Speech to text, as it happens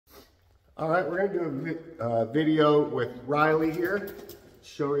All right, we're gonna do a video with Riley here,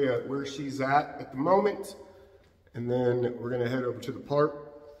 show you where she's at the moment, and then we're gonna head over to the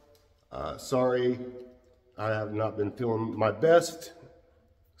park. Sorry, I have not been feeling my best,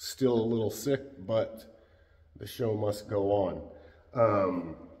 still a little sick, but the show must go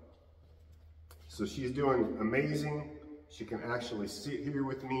on. So she's doing amazing. She can actually sit here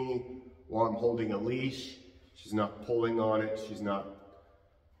with me while I'm holding a leash. She's not pulling on it. She's not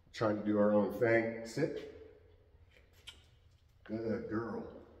trying to do her own thing. Sit. Good girl.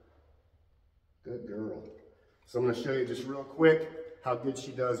 Good girl. So I'm going to show you just real quick how good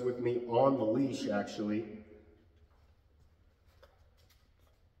she does with me on the leash, actually.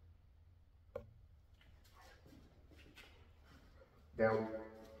 Down.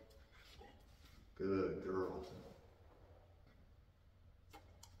 Good girl.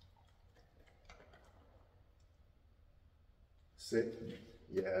 Sit.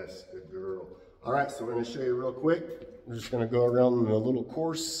 Yes, good girl. All right, so we're going to show you real quick. We're just going to go around the little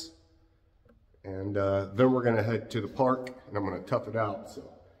course, and then we're going to head to the park, and I'm going to tough it out. So,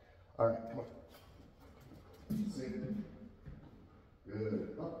 all right, come on. Sit.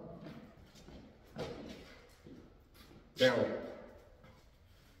 Good. Up. Down.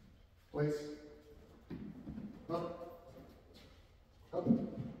 Place. Up. Up.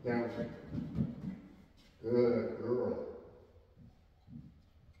 Down. Good girl.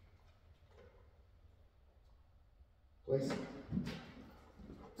 Place.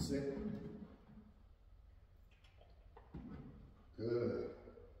 Sit. Good.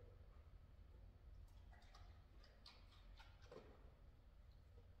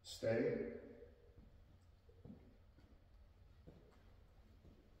 Stay.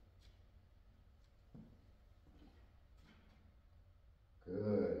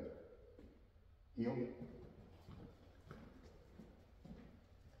 Good. Heel.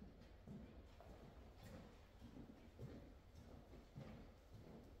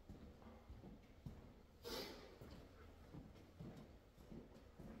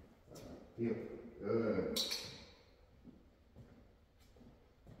 Heel. Good.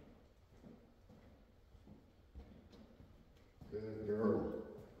 Good girl.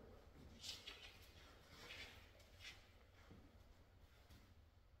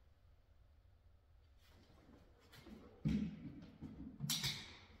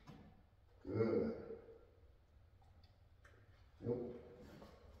 Good. Nope.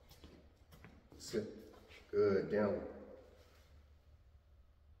 Sit. Good. Down.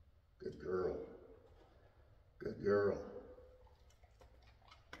 Good girl. Good girl.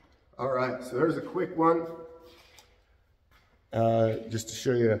 All right, so there's a quick one. Just to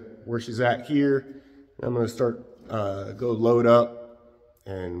show you where she's at here. I'm gonna start, go load up,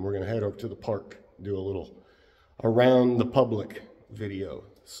 and we're gonna head over to the park, do a little around the public video.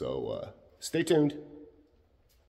 So stay tuned.